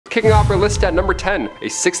Kicking off our list at number 10, a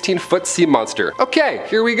 16-foot sea monster. Okay,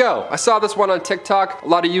 here we go. I saw this one on TikTok. A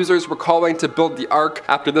lot of users were calling to build the ark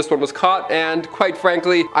after this one was caught, and quite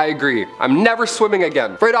frankly, I agree. I'm never swimming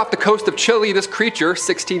again. Right off the coast of Chile, this creature,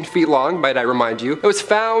 16 feet long, might I remind you, it was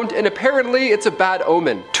found, and apparently it's a bad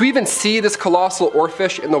omen. To even see this colossal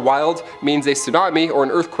oarfish in the wild means a tsunami or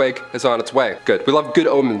an earthquake is on its way. Good. We love good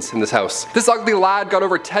omens in this house. This ugly lad got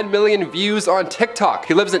over 10 million views on TikTok.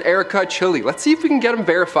 He lives in Arica, Chile. Let's see if we can get him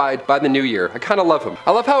verified by the new year. I kind of love him. I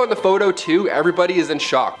love how in the photo too, everybody is in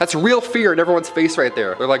shock. That's real fear in everyone's face right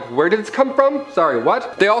there. They're like, where did this come from? Sorry,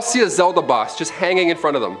 what? They all see a Zelda boss just hanging in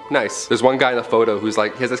front of them. Nice. There's one guy in the photo who's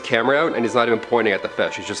like, he has his camera out and he's not even pointing at the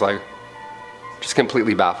fish. He's just like, just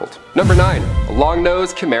completely baffled. Number 9, a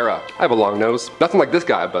long-nosed chimera. I have a long nose. Nothing like this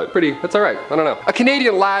guy, but that's alright. I don't know. A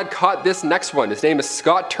Canadian lad caught this next one. His name is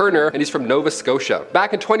Scott Turner, and he's from Nova Scotia.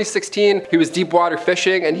 Back in 2016, he was deep water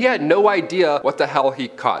fishing, and he had no idea what the hell he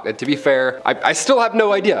caught. And to be fair, I still have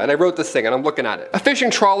no idea, and I wrote this thing, and I'm looking at it. A fishing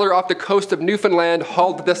trawler off the coast of Newfoundland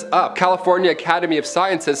hauled this up. California Academy of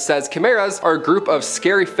Sciences says chimeras are a group of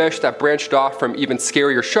scary fish that branched off from even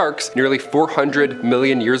scarier sharks nearly 400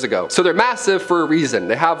 million years ago. So they're massive for a reason.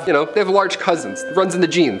 They have, they have large cousins. It runs in the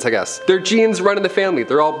genes, I guess. Their genes run in the family.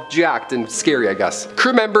 They're all jacked and scary, I guess.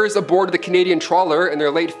 Crew members aboard the Canadian trawler in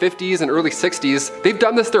their late 50s and early 60s, they've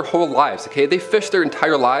done this their whole lives, okay? They fished their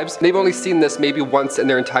entire lives. They've only seen this maybe once in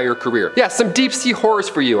their entire career. Yeah, some deep sea horrors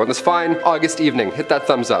for you on this fine August evening. Hit that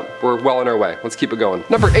thumbs up. We're well on our way. Let's keep it going.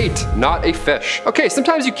 Number 8, not a fish. Okay,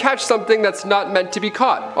 sometimes you catch something that's not meant to be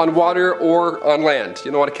caught on water or on land.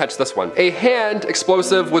 You don't want to catch this one. A hand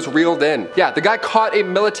explosive was reeled in. Yeah, the guy caught a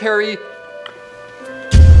military,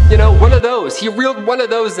 one of those. He reeled one of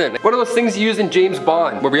those in. One of those things you use in James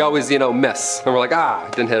Bond where we always, miss. And we're like,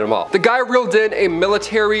 didn't hit them all. The guy reeled in a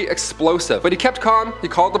military explosive, but he kept calm. He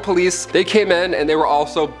called the police. They came in and they were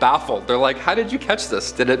also baffled. They're like, how did you catch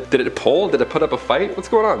this? Did it pull? Did it put up a fight? What's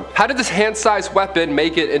going on? How did this hand-sized weapon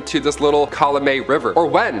make it into this little Calumet River? Or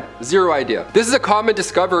when? Zero idea. This is a common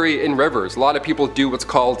discovery in rivers. A lot of people do what's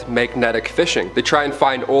called magnetic fishing. They try and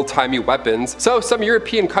find old-timey weapons. So some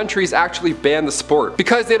European countries actually ban the sport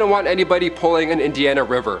because they don't want anybody pulling an Indiana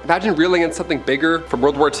River. Imagine reeling in something bigger from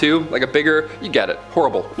World War II, like a bigger, you get it,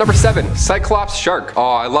 horrible. Number 7, Cyclops shark.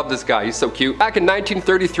 Oh, I love this guy, he's so cute. Back in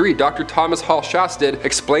 1933, Dr. Thomas Hall Shasted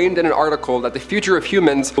explained in an article that the future of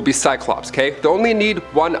humans will be Cyclops, okay? They only need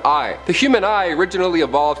one eye. The human eye originally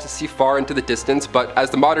evolved to see far into the distance, but as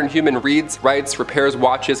the modern human reads, writes, repairs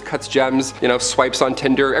watches, cuts gems, swipes on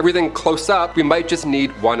Tinder, everything close up, we might just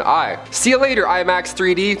need one eye. See you later, IMAX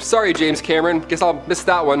 3D. Sorry, James Cameron, guess I'll miss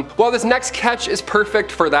that one. Well, this next catch is perfect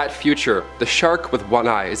for that future. The shark with one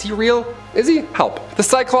eye. Is he real? Is he? Help. The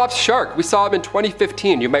Cyclops shark. We saw him in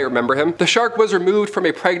 2015. You might remember him. The shark was removed from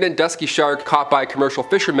a pregnant dusky shark caught by commercial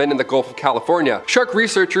fishermen in the Gulf of California. Shark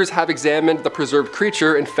researchers have examined the preserved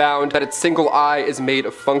creature and found that its single eye is made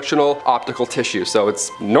of functional optical tissue. So it's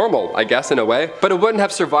normal, I guess, in a way, but it wouldn't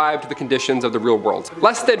have survived the conditions of the real world.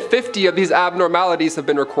 Less than 50 of these abnormalities have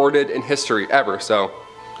been recorded in history ever. So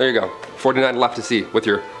there you go. 49 left to see with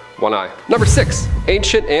your one eye. Number 6,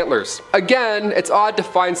 ancient antlers. Again, it's odd to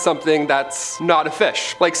find something that's not a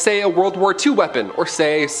fish, like say a World War II weapon, or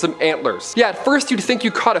say some antlers. Yeah, at first you'd think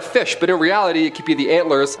you caught a fish, but in reality it could be the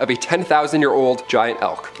antlers of a 10,000-year-old giant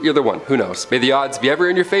elk. Either one, who knows? May the odds be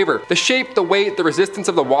ever in your favor. The shape, the weight, the resistance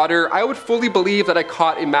of the water, I would fully believe that I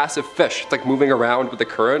caught a massive fish. It's like moving around with the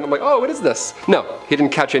current. I'm like, oh, what is this? No, he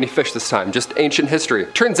didn't catch any fish this time, just ancient history.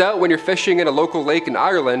 Turns out when you're fishing in a local lake in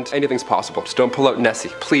Ireland, anything's possible. Just don't pull out Nessie.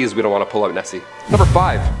 Please, we don't want to pull out Nessie. Number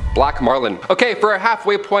 5, black marlin. Okay, for our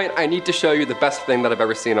halfway point, I need to show you the best thing that I've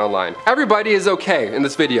ever seen online. Everybody is okay in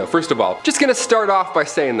this video, first of all. Just gonna start off by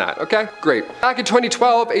saying that, okay? Great. Back in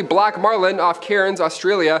 2012, a black marlin off Cairns,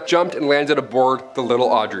 Australia, jumped and landed aboard the Little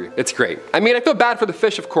Audrey. It's great. I mean, I feel bad for the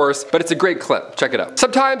fish, of course, but it's a great clip. Check it out.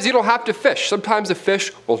 Sometimes you don't have to fish. Sometimes a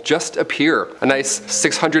fish will just appear. A nice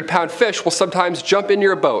 600-pound fish will sometimes jump in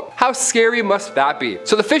your boat. How scary must that be?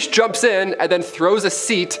 So the fish jumps in and then throws a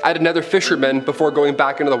seat at another fisherman before going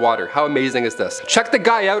back into the water. How amazing is this? Check the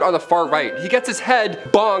guy out on the far right. He gets his head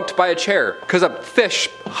bonked by a chair because a fish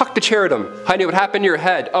hucked a chair at him. Honey, what happened to your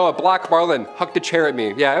head? Oh, a black marlin hucked a chair at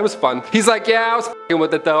me. Yeah, it was fun. He's like, yeah, I was f***ing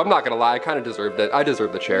with it though. I'm not gonna lie, I kind of deserved it. I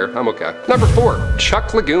deserved the chair. I'm okay. Number 4,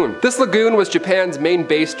 Chuck Lagoon. This lagoon was Japan's main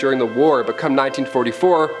base during the war, but come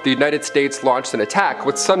 1944, the United States launched an attack,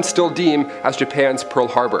 which some still deem as Japan's Pearl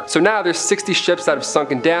Harbor. So now there's 60 ships that have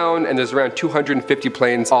sunken down, and there's around 250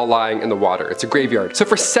 planes remains all lying in the water. It's a graveyard. So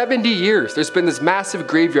for 70 years, there's been this massive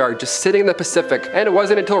graveyard just sitting in the Pacific, and it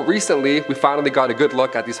wasn't until recently we finally got a good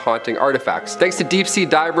look at these haunting artifacts. Thanks to deep sea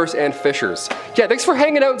divers and fishers. Yeah, thanks for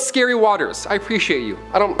hanging out in scary waters. I appreciate you.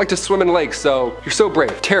 I don't like to swim in lakes, so you're so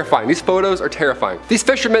brave. Terrifying. These photos are terrifying. These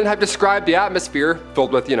fishermen have described the atmosphere,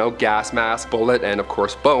 filled with, gas mask, bullet, and of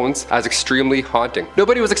course bones, as extremely haunting.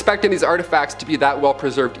 Nobody was expecting these artifacts to be that well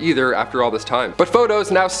preserved either after all this time. But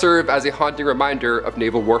photos now serve as a haunting reminder of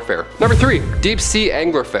naval warfare. Number 3, deep sea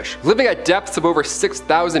anglerfish. Living at depths of over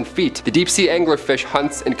 6,000 feet, the deep sea anglerfish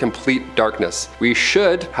hunts in complete darkness. We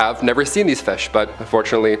should have never seen these fish, but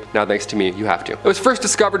unfortunately, now thanks to me, you have to. It was first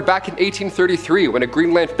discovered back in 1833 when a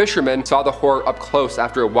Greenland fisherman saw the horror up close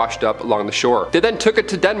after it washed up along the shore. They then took it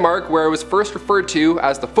to Denmark, where it was first referred to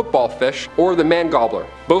as the football fish or the man gobbler.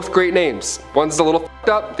 Both great names. One's a little f***ed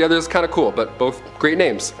up, the other's kind of cool, but both great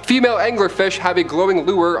names. Female anglerfish have a glowing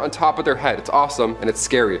lure on top of their head. It's awesome and it's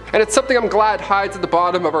scary. And it's something I'm glad hides at the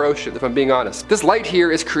bottom of our ocean, if I'm being honest. This light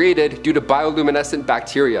here is created due to bioluminescent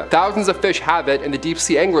bacteria. Thousands of fish have it, and the deep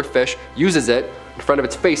sea anglerfish uses it in front of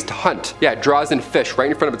its face to hunt. Yeah, it draws in fish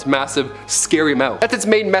right in front of its massive, scary mouth. That's its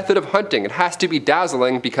main method of hunting. It has to be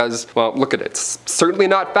dazzling because, well, look at it. It's certainly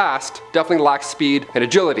not fast, definitely lacks speed and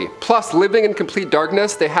agility. Plus, living in complete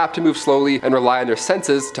darkness, they have to move slowly and rely on their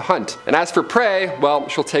senses to hunt. And as for prey, well,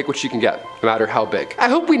 she'll take what she can get, no matter how big. I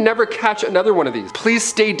hope we never catch another one of these. Please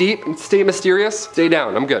stay deep and stay mysterious. Stay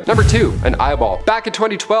down, I'm good. Number 2, an eyeball. Back in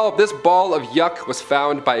 2012, this ball of yuck was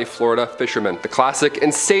found by a Florida fisherman. The classic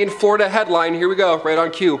insane Florida headline, here we go, right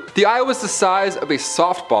on cue. The eye was the size of a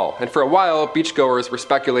softball, and for a while, beachgoers were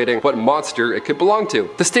speculating what monster it could belong to.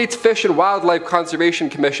 The state's Fish and Wildlife Conservation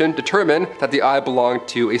Commission determined that the eye belonged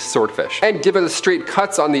to a swordfish. And given the straight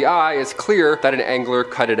cuts on the eye, it's clear that an angler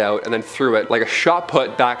cut it out and then threw it like a shot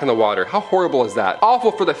put back in the water. How horrible is that?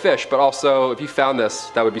 Awful for the fish, but also, if you found this,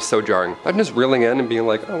 that would be so jarring. I'm just reeling in and being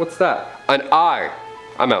like, oh, what's that? An eye.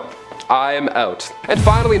 I'm out. I am out. And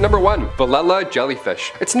finally, number 1, Velella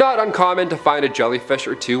jellyfish. It's not uncommon to find a jellyfish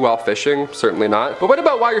or two while fishing, certainly not. But what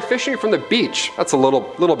about while you're fishing from the beach? That's a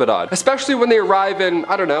little bit odd. Especially when they arrive in,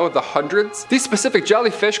 I don't know, the hundreds. These specific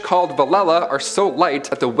jellyfish called Velella are so light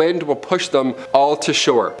that the wind will push them all to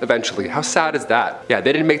shore eventually. How sad is that? Yeah,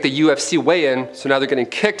 they didn't make the UFC weigh-in, so now they're getting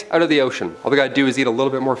kicked out of the ocean. All they gotta do is eat a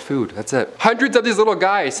little bit more food, that's it. Hundreds of these little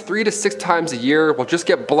guys, 3 to 6 times a year, will just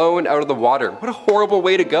get blown out of the water. What a horrible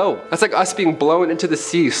way to go. That's like us being blown into the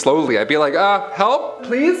sea slowly. I'd be like, help,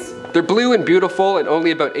 please? They're blue and beautiful and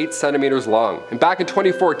only about 8 centimeters long. And back in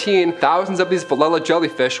 2014, thousands of these Velella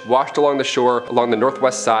jellyfish washed along the shore along the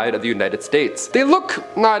northwest side of the United States. They look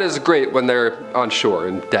not as great when they're on shore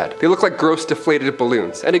and dead. They look like gross deflated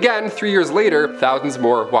balloons. And again, 3 years later, thousands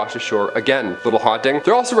more wash ashore again. Little haunting.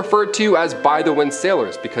 They're also referred to as by-the-wind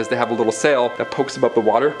sailors because they have a little sail that pokes above the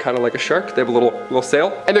water, kind of like a shark. They have a little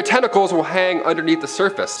sail. And their tentacles will hang underneath the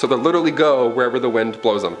surface, so they'll literally go wherever the wind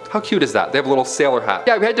blows them. How cute is that? They have a little sailor hat.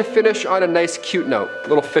 Yeah, we had to finish on a nice cute note.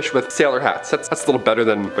 Little fish with sailor hats. That's a little better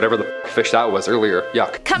than whatever the fish that was earlier.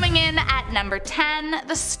 Yuck. Coming in at number 10,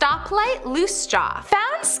 the stoplight loose jaw.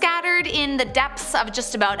 Found scattered in the depths of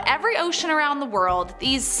just about every ocean around the world,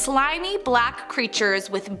 these slimy black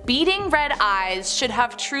creatures with beating red eyes should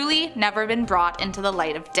have truly never been brought into the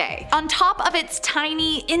light of day. On top of its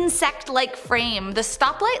tiny insect-like frame, the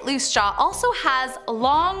stoplight loose jaw also has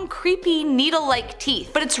long, creepy needle-like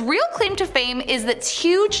teeth, but its real claim to fame is its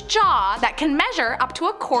huge jaw that can measure up to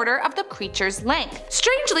 1/4 of the creature's length.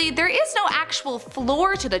 Strangely, there is no actual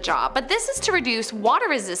floor to the jaw, but this is to reduce water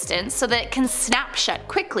resistance so that it can snap shut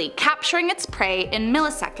quickly, capturing its prey in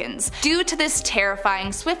milliseconds. Due to this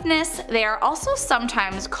terrifying swiftness, they are also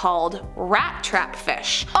sometimes called rat trap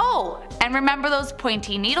fish. Oh, and remember those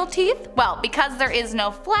pointy needle teeth? Well, because there is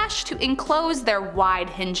no flesh to enclose their wide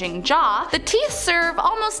hinging jaw, the teeth serve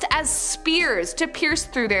almost as spears to pierce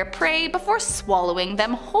through their prey before swallowing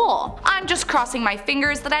them whole. I'm just crossing my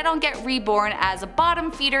fingers that I don't get reborn as a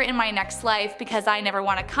bottom feeder in my next life because I never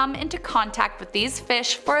want to come into contact with these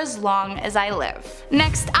fish for as long as I live.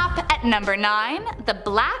 Next up at number 9, the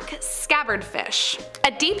black scabbard fish.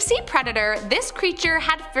 A deep sea predator, this creature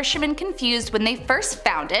had fishermen confused when they first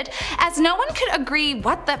found it, as no one could agree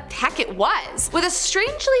what the heck it was. With a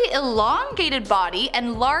strangely elongated body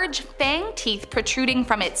and large fang teeth protruding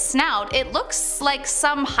from its snout, it looks like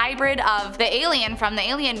some hybrid of the alien from the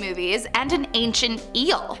Alien alien movies, and an ancient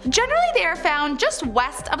eel. Generally they are found just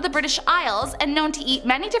west of the British Isles and known to eat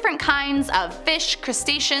many different kinds of fish,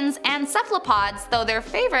 crustaceans, and cephalopods, though their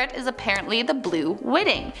favorite is apparently the blue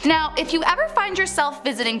whiting. Now, if you ever find yourself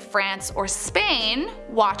visiting France or Spain,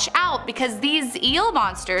 watch out, because these eel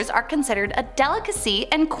monsters are considered a delicacy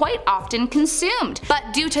and quite often consumed.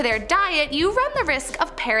 But due to their diet, you run the risk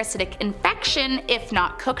of parasitic infection if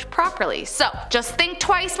not cooked properly. So just think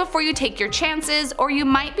twice before you take your chances, or you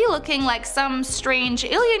might be looking like some strange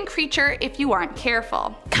alien creature if you aren't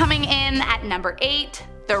careful. Coming in at number 8,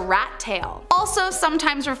 the rat tail. Also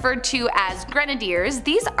sometimes referred to as grenadiers,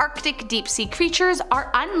 these Arctic deep-sea creatures are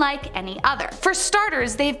unlike any other. For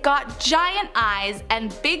starters, they've got giant eyes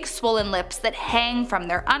and big swollen lips that hang from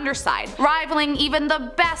their underside, rivaling even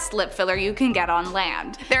the best lip filler you can get on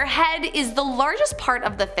land. Their head is the largest part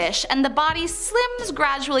of the fish, and the body slims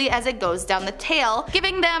gradually as it goes down the tail,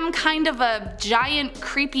 giving them kind of a giant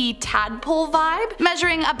creepy tadpole vibe,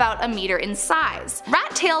 measuring about a meter in size.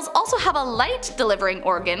 Rat tails also have a light delivering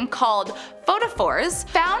organ called photophores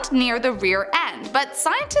found near the rear end, but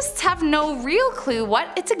scientists have no real clue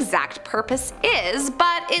what its exact purpose is,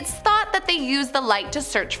 but it's thought that they use the light to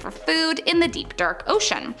search for food in the deep dark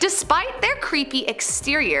ocean. Despite their creepy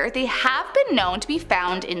exterior, they have been known to be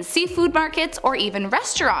found in seafood markets or even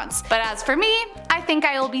restaurants, but as for me, I think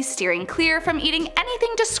I will be steering clear from eating anything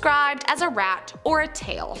described as a rat or a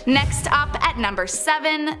tail. Next up at number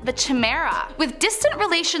 7, the chimera. With distant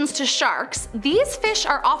relations to sharks, these fish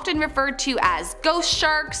are often referred to as ghost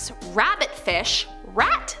sharks, rabbitfish,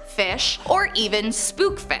 ratfish, or even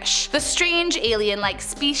spookfish. The strange alien-like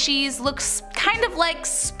species looks kind of like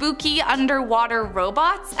spooky underwater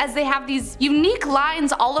robots, as they have these unique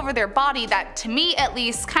lines all over their body that, to me at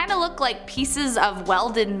least, kind of look like pieces of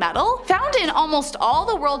welded metal. Found in almost all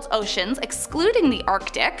the world's oceans, excluding the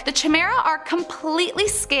Arctic, the chimera are completely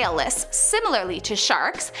scaleless, similarly to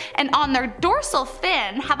sharks, and on their dorsal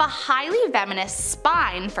fin have a highly venomous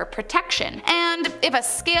spine for protection. And if a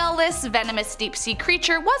scaleless, venomous deep-sea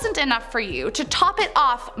creature wasn't enough for you, to top it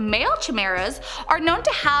off, male chimeras are known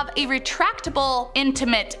to have a retractable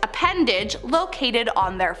intimate appendage located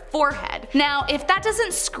on their forehead. Now, if that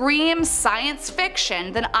doesn't scream science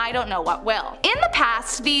fiction, then I don't know what will. In the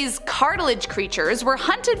past, these cartilage creatures were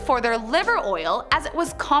hunted for their liver oil, as it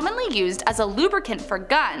was commonly used as a lubricant for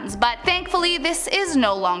guns, but thankfully this is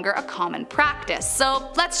no longer a common practice.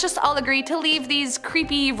 So let's just all agree to leave these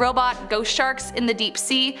creepy robot ghost sharks in the deep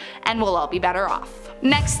sea, and we'll all be better off.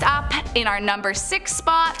 Next up, in our number 6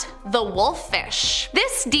 spot, the wolffish.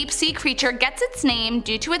 This deep-sea creature gets its name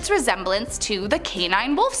due to its resemblance to the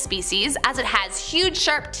canine wolf species, as it has huge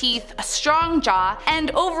sharp teeth, a strong jaw, and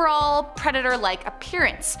overall predator-like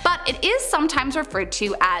appearance. But it is sometimes referred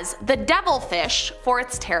to as the devilfish for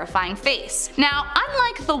its terrifying face. Now,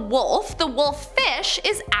 unlike the wolffish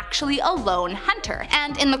is actually a lone hunter,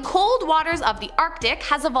 and in the cold waters of the Arctic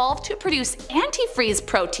has evolved to produce antifreeze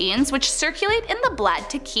proteins which circulate in the blood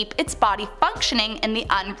to keep its body functioning in the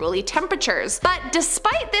unruly temperatures. But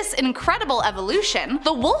despite this incredible evolution,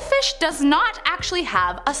 the wolffish does not actually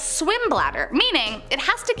have a swim bladder, meaning it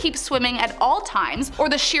has to keep swimming at all times, or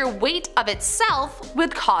the sheer weight of itself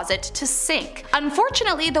would cause it to sink.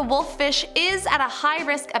 Unfortunately, the wolffish is at a high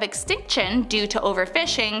risk of extinction due to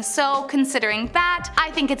overfishing, so considering that,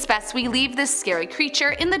 I think it's best we leave this scary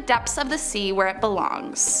creature in the depths of the sea where it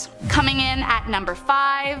belongs. Coming in at number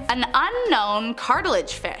 5, an unknown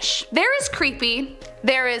cartilage fish. There is creepy,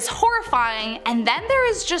 there is horrifying, and then there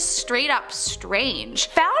is just straight up strange.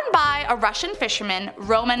 Found by a Russian fisherman,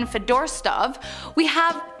 Roman Fedorstov, we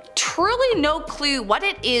have truly no clue what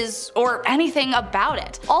it is or anything about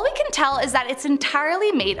it. All we can tell is that it's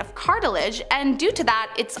entirely made of cartilage, and due to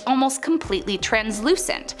that, it's almost completely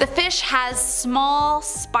translucent. The fish has small,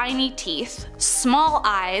 spiny teeth, small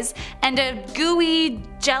eyes, and a gooey,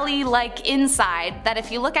 jelly-like inside that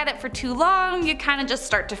if you look at it for too long, you kinda just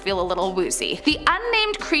start to feel a little woozy. The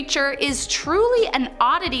unnamed creature is truly an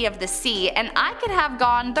oddity of the sea, and I could have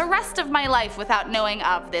gone the rest of my life without knowing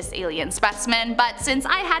of this alien specimen, but since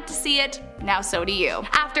I had to see it, now so do you.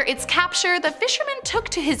 After its capture, the fisherman took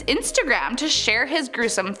to his Instagram to share his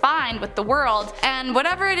gruesome find with the world, and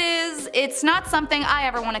whatever it is, it's not something I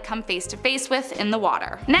ever want to come face to face with in the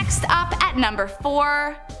water. Next up at number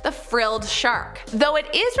 4, the frilled shark. Though it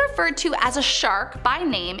is referred to as a shark by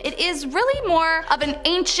name, it is really more of an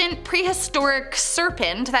ancient prehistoric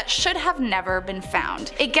serpent that should have never been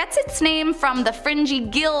found. It gets its name from the fringy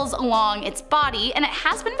gills along its body, and it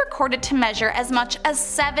has been recorded to measure as much as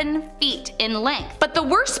 7 feet feet in length. But the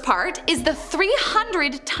worst part is the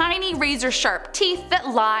 300 tiny razor-sharp teeth that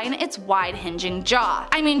line its wide-hinging jaw.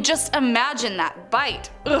 I mean, just imagine that bite.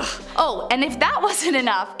 Ugh. Oh, and if that wasn't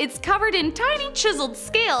enough, it's covered in tiny chiseled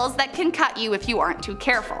scales that can cut you if you aren't too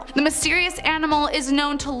careful. The mysterious animal is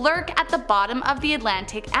known to lurk at the bottom of the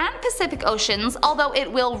Atlantic and Pacific Oceans, although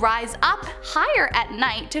it will rise up higher at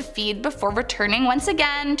night to feed before returning once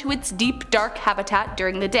again to its deep dark habitat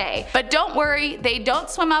during the day. But don't worry, they don't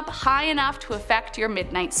swim up high enough to affect your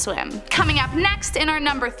midnight swim. Coming up next in our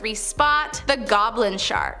number 3 spot, the goblin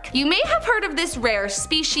shark. You may have heard of this rare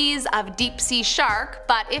species of deep sea shark,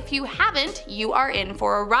 but if you haven't, you are in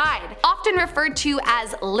for a ride. Often referred to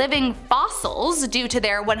as living fossils due to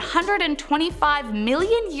their 125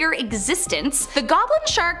 million year existence, the goblin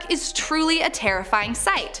shark is truly a terrifying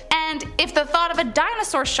sight. And if the thought of a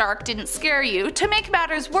dinosaur shark didn't scare you, to make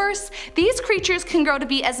matters worse, these creatures can grow to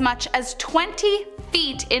be as much as 20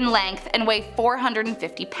 feet in length and weigh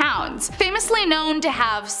 450 pounds. Famously known to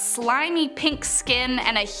have slimy pink skin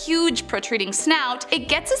and a huge protruding snout, it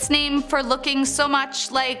gets its name for looking so much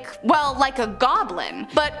like, well, like a goblin,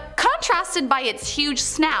 but contrasted by its huge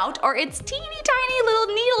snout or its teeny tiny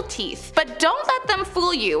little needle teeth. But don't let them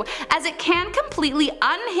fool you, as it can completely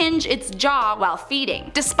unhinge its jaw while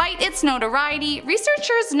feeding. Despite its notoriety,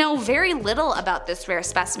 researchers know very little about this rare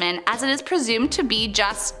specimen, as it is presumed to be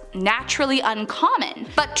just naturally uncommon.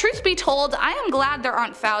 But truth be told, I am glad there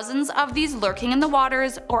aren't thousands of these lurking in the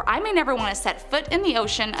waters, or I may never want to set foot in the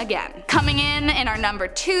ocean again. Coming in our number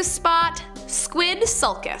 2 spot, squid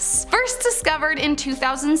sulcus. First discovered in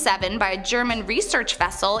 2007 by a German research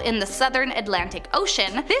vessel in the southern Atlantic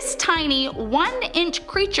Ocean, this tiny 1-inch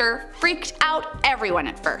creature freaked out everyone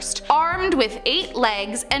at first. Armed with 8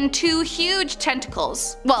 legs and 2 huge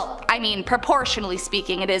tentacles. Well, I mean, proportionally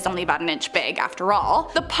speaking, it is only about an inch big after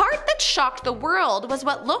all. The part that shocked the world was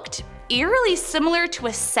what looked eerily similar to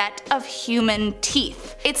a set of human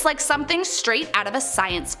teeth. It's like something straight out of a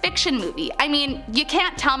science fiction movie. I mean, you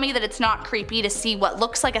can't tell me that it's not creepy to see what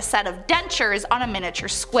looks like a set of dentures on a miniature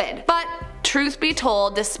squid. But truth be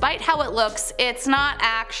told, despite how it looks, it's not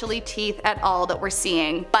actually teeth at all that we're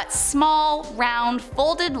seeing, but small, round,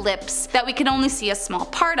 folded lips that we can only see a small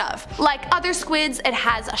part of. Like other squids, it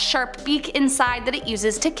has a sharp beak inside that it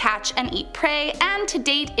uses to catch and eat prey, and to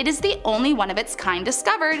date it is the only one of its kind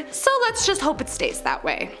discovered, so let's just hope it stays that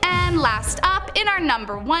way. And last up, in our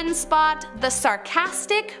number 1 spot, the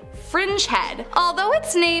sarcastic fringe head. Although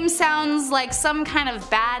its name sounds like some kind of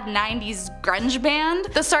bad 90s grunge band,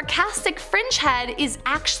 the sarcastic fringe head is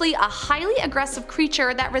actually a highly aggressive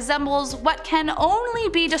creature that resembles what can only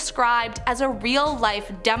be described as a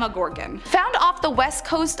real-life demogorgon. Found off the west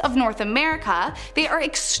coast of North America, they are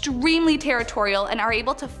extremely territorial and are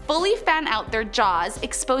able to fully fan out their jaws,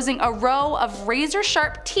 exposing a row of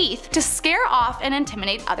razor-sharp teeth to scare off and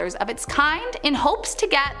intimidate others of its kind in hopes to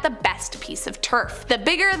get the best piece of turf. The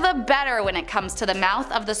bigger the better when it comes to the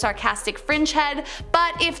mouth of the sarcastic fringe head,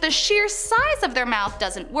 but if the sheer size of their mouth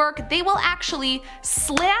doesn't work, they will actually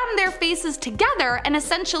slam their faces together and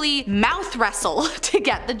essentially mouth wrestle to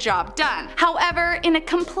get the job done. However, in a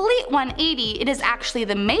complete 180, it is actually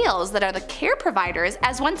the males that are the care providers,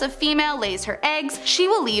 as once a female lays her eggs, she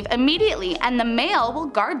will leave immediately and the male will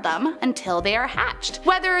guard them until they are hatched.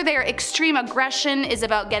 Whether their extreme aggression is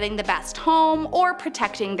about getting the best home or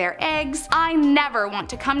protecting their eggs, I never want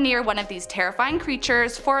to come near one of these terrifying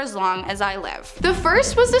creatures for as long as I live. The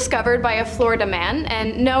first was discovered by a Florida man,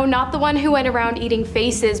 and no, not the one who went around eating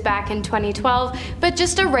faces back in 2012, but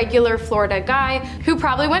just a regular Florida guy who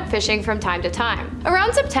probably went fishing from time to time.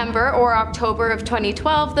 Around September or October of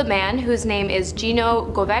 2012, the man, whose name is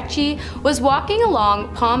Gino Govecci, was walking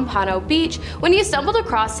along Pompano Beach when he stumbled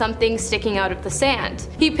across something sticking out of the sand.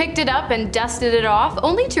 He picked it up and dusted it off,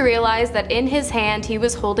 only to realize that in his hand he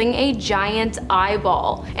was holding a giant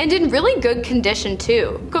eyeball, and in really good condition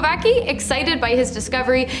too. Govecci, excited by his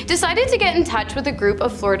discovery, decided to get in touch with a group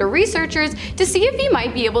of Florida researchers to see if he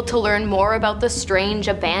might be able to learn more about the strange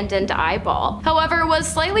abandoned eyeball. However, was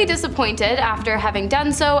slightly disappointed after having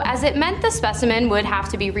done so, as it meant the specimen would have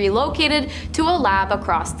to be relocated to a lab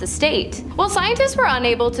across the state. While scientists were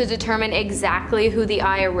unable to determine exactly who the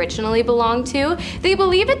eye originally belonged to, they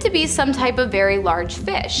believe it to be some type of very large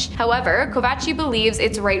fish. However, Govecci believes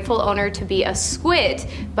its rightful owner to be a squid,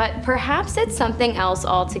 but perhaps it's something else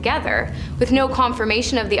altogether. With no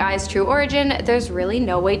confirmation of the eye's true origin, there's really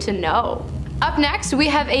no way to know. Up next, we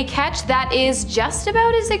have a catch that is just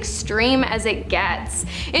about as extreme as it gets.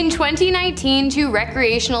 In 2019, 2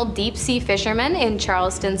 recreational deep-sea fishermen in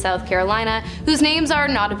Charleston, South Carolina, whose names are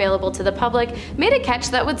not available to the public, made a catch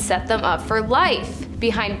that would set them up for life.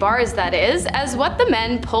 behind bars that is, as what the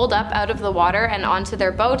men pulled up out of the water and onto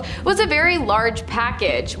their boat was a very large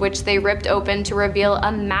package, which they ripped open to reveal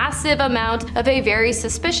a massive amount of a very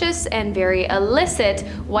suspicious and very illicit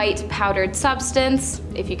white powdered substance,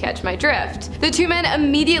 if you catch my drift. The two men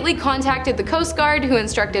immediately contacted the Coast Guard, who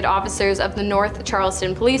instructed officers of the North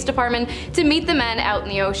Charleston Police Department to meet the men out in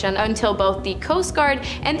the ocean until both the Coast Guard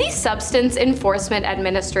and the Substance Enforcement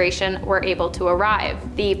Administration were able to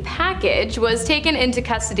arrive. The package was taken into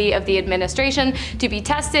custody of the administration to be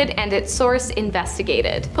tested and its source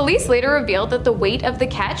investigated. Police later revealed that the weight of the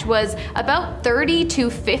catch was about 30 to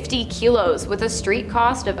 50 kilos with a street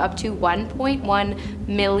cost of up to $1.1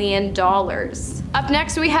 million. Up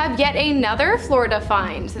next we have yet another Florida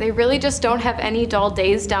find. They really just don't have any dull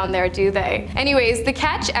days down there, do they? Anyways, the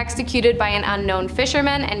catch, executed by an unknown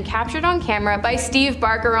fisherman and captured on camera by Steve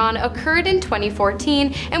Bargeron, occurred in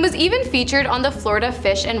 2014 and was even featured on the Florida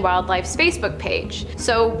Fish and Wildlife's Facebook page.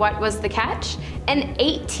 So what was the catch? An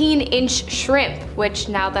 18-inch shrimp, which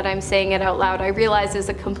now that I'm saying it out loud I realize is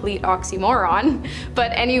a complete oxymoron.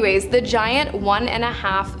 But anyways, the giant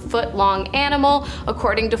 1.5 foot long animal,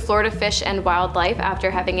 according to Florida Fish and Wildlife after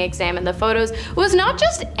having examined the photos, was not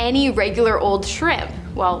just any regular old shrimp.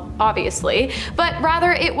 Well, obviously, but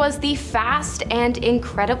rather it was the fast and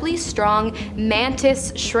incredibly strong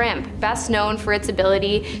mantis shrimp, best known for its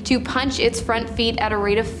ability to punch its front feet at a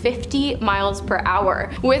rate of 50 miles per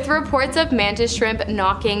hour, with reports of mantis shrimp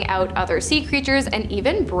knocking out other sea creatures and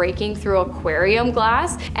even breaking through aquarium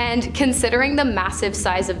glass. And considering the massive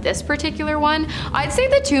size of this particular one, I'd say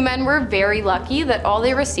the two men were very lucky that all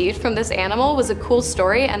they received from this animal was a cool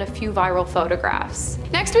story and a few viral photographs.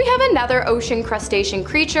 Next we have another ocean crustacean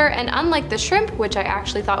creature, and unlike the shrimp, which I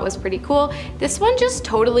actually thought was pretty cool, this one just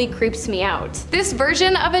totally creeps me out. This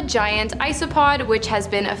version of a giant isopod, which has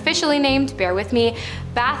been officially named, bear with me,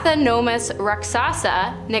 Bathynomus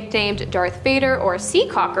raksasa, nicknamed Darth Vader or sea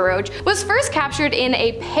cockroach, was first captured in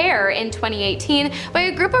a pair in 2018 by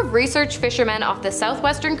a group of research fishermen off the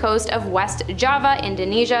southwestern coast of West Java,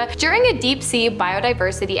 Indonesia, during a deep-sea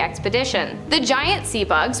biodiversity expedition. The giant sea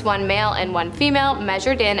bugs, one male and one female,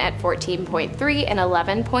 measured in at 14.3 and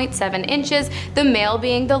 11.7 inches, the male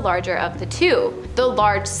being the larger of the two. The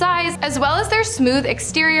large size, as well as their smooth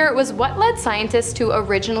exterior, was what led scientists to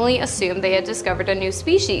originally assume they had discovered a new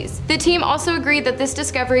species. The team also agreed that this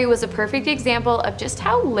discovery was a perfect example of just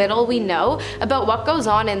how little we know about what goes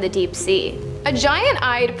on in the deep sea. A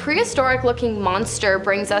giant-eyed, prehistoric-looking monster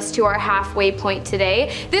brings us to our halfway point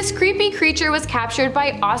today. This creepy creature was captured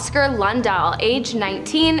by Oscar Lundahl, age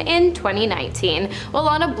 19, in 2019, while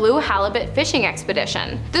on a blue halibut fishing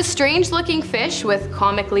expedition. The strange-looking fish, with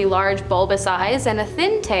comically large bulbous eyes and a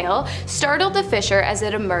thin tail, startled the fisher as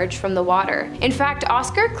it emerged from the water. In fact,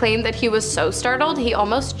 Oscar claimed that he was so startled he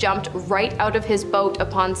almost jumped right out of his boat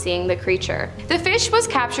upon seeing the creature. The fish was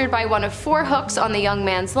captured by one of 4 hooks on the young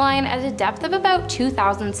man's line at a depth of about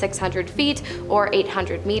 2,600 feet or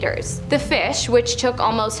 800 meters. The fish, which took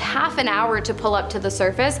almost half an hour to pull up to the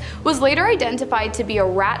surface, was later identified to be a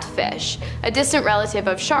ratfish, a distant relative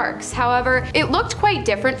of sharks. However, it looked quite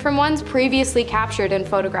different from ones previously captured in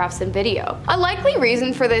photographs and video. A likely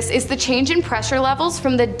reason for this is the change in pressure levels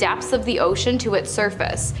from the depths of the ocean to its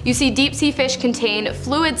surface. You see, deep sea fish contain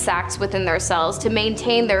fluid sacs within their cells to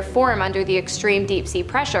maintain their form under the extreme deep sea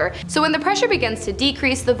pressure, so when the pressure begins to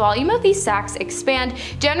decrease, the volume of these sacs expand,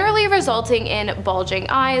 generally resulting in bulging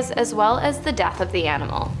eyes as well as the death of the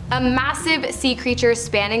animal. A massive sea creature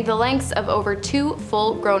spanning the lengths of over 2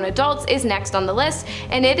 full-grown adults is next on the list,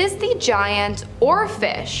 and it is the giant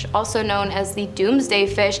oarfish, also known as the doomsday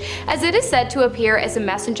fish, as it is said to appear as a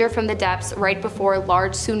messenger from the depths right before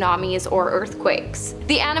large tsunamis or earthquakes.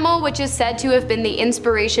 The animal, which is said to have been the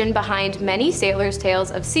inspiration behind many sailors' tales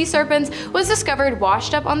of sea serpents, was discovered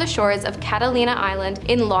washed up on the shores of Catalina Island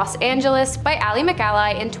in Los Angeles by Ali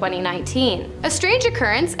McAlly in 2019. A strange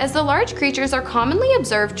occurrence, as the large creatures are commonly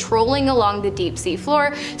observed trolling along the deep sea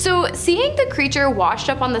floor, so seeing the creature washed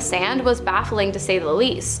up on the sand was baffling to say the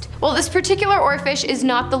least. While this particular oarfish is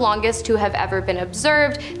not the longest to have ever been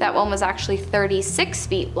observed, that one was actually 36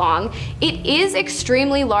 feet long, it is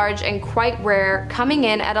extremely large and quite rare, coming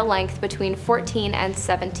in at a length between 14 and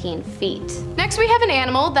 17 feet. Next we have an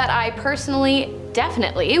animal that I personally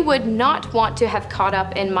definitely would not want to have caught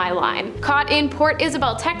up in my line. Caught in Port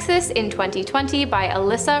Isabel, Texas in 2020 by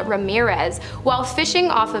Alyssa Ramirez while fishing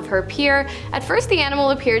off off of her pier. At first the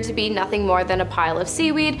animal appeared to be nothing more than a pile of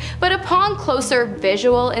seaweed, but upon closer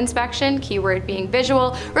visual inspection, keyword being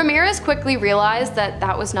visual, Ramirez quickly realized that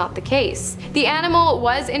that was not the case. The animal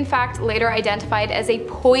was in fact later identified as a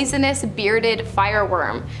poisonous bearded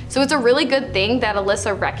fireworm, so it's a really good thing that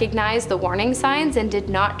Alyssa recognized the warning signs and did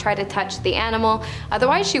not try to touch the animal,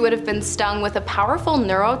 otherwise she would have been stung with a powerful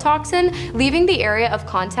neurotoxin, leaving the area of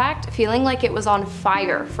contact feeling like it was on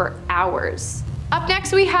fire for hours. Up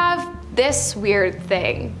next we have this weird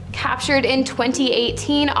thing, captured in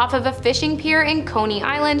 2018 off of a fishing pier in Coney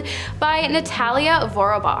Island by Natalia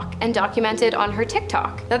Vorobok and documented on her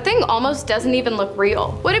TikTok. That thing almost doesn't even look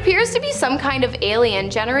real. What appears to be some kind of alien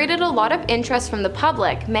generated a lot of interest from the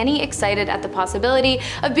public, many excited at the possibility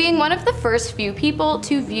of being one of the first few people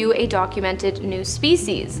to view a documented new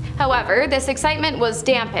species. However, this excitement was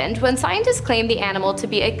dampened when scientists claimed the animal to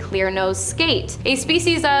be a clear-nosed skate, a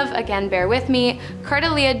species of, again bear with me,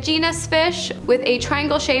 cartilaginous fish with a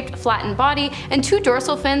triangle-shaped flattened body and two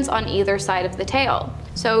dorsal fins on either side of the tail.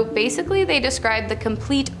 So basically they described the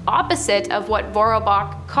complete opposite of what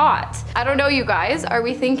Vorobok caught. I don't know, you guys, are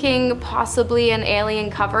we thinking possibly an alien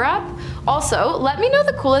cover-up? Also, let me know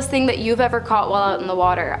the coolest thing that you've ever caught while out in the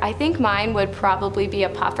water. I think mine would probably be a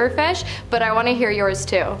pufferfish, but I want to hear yours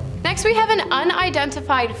too. Next we have an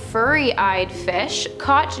unidentified furry-eyed fish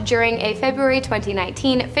caught during a February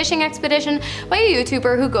 2019 fishing expedition by a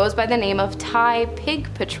YouTuber who goes by the name of Thai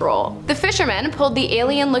Pig Patrol. The fisherman pulled the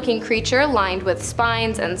alien-looking creature lined with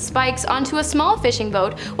spines and spikes onto a small fishing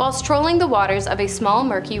boat while strolling the waters of a small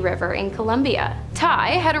murky river in Colombia. Thai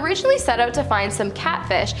had originally set out to find some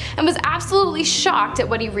catfish and was absolutely shocked at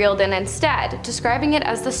what he reeled in instead, describing it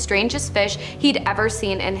as the strangest fish he'd ever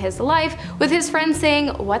seen in his life, with his friends saying,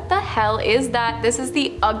 "What the hell is that? This is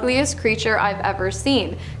the ugliest creature I've ever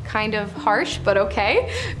seen." Kind of harsh, but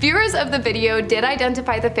okay. Viewers of the video did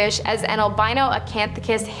identify the fish as an albino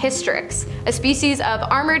Acanthicus hystrix, a species of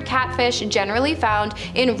armored catfish generally found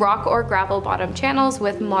in rock or gravel bottom channels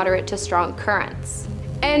with moderate to strong currents.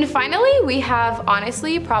 And finally, we have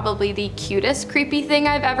honestly probably the cutest creepy thing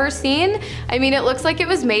I've ever seen. I mean, it looks like it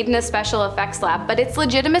was made in a special effects lab, but its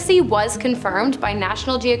legitimacy was confirmed by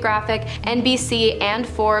National Geographic, NBC, and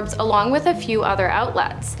Forbes, along with a few other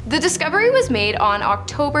outlets. The discovery was made on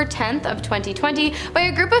October 10th of 2020 by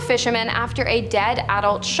a group of fishermen after a dead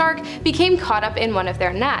adult shark became caught up in one of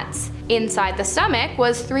their nets. Inside the stomach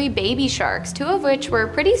was 3 baby sharks, 2 of which were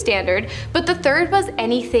pretty standard, but the third was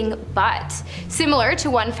anything but. Similar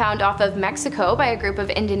to one found off of Mexico by a group of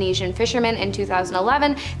Indonesian fishermen in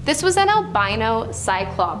 2011, this was an albino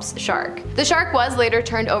cyclops shark. The shark was later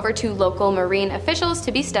turned over to local marine officials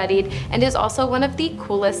to be studied and is also one of the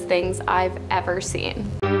coolest things I've ever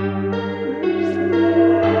seen.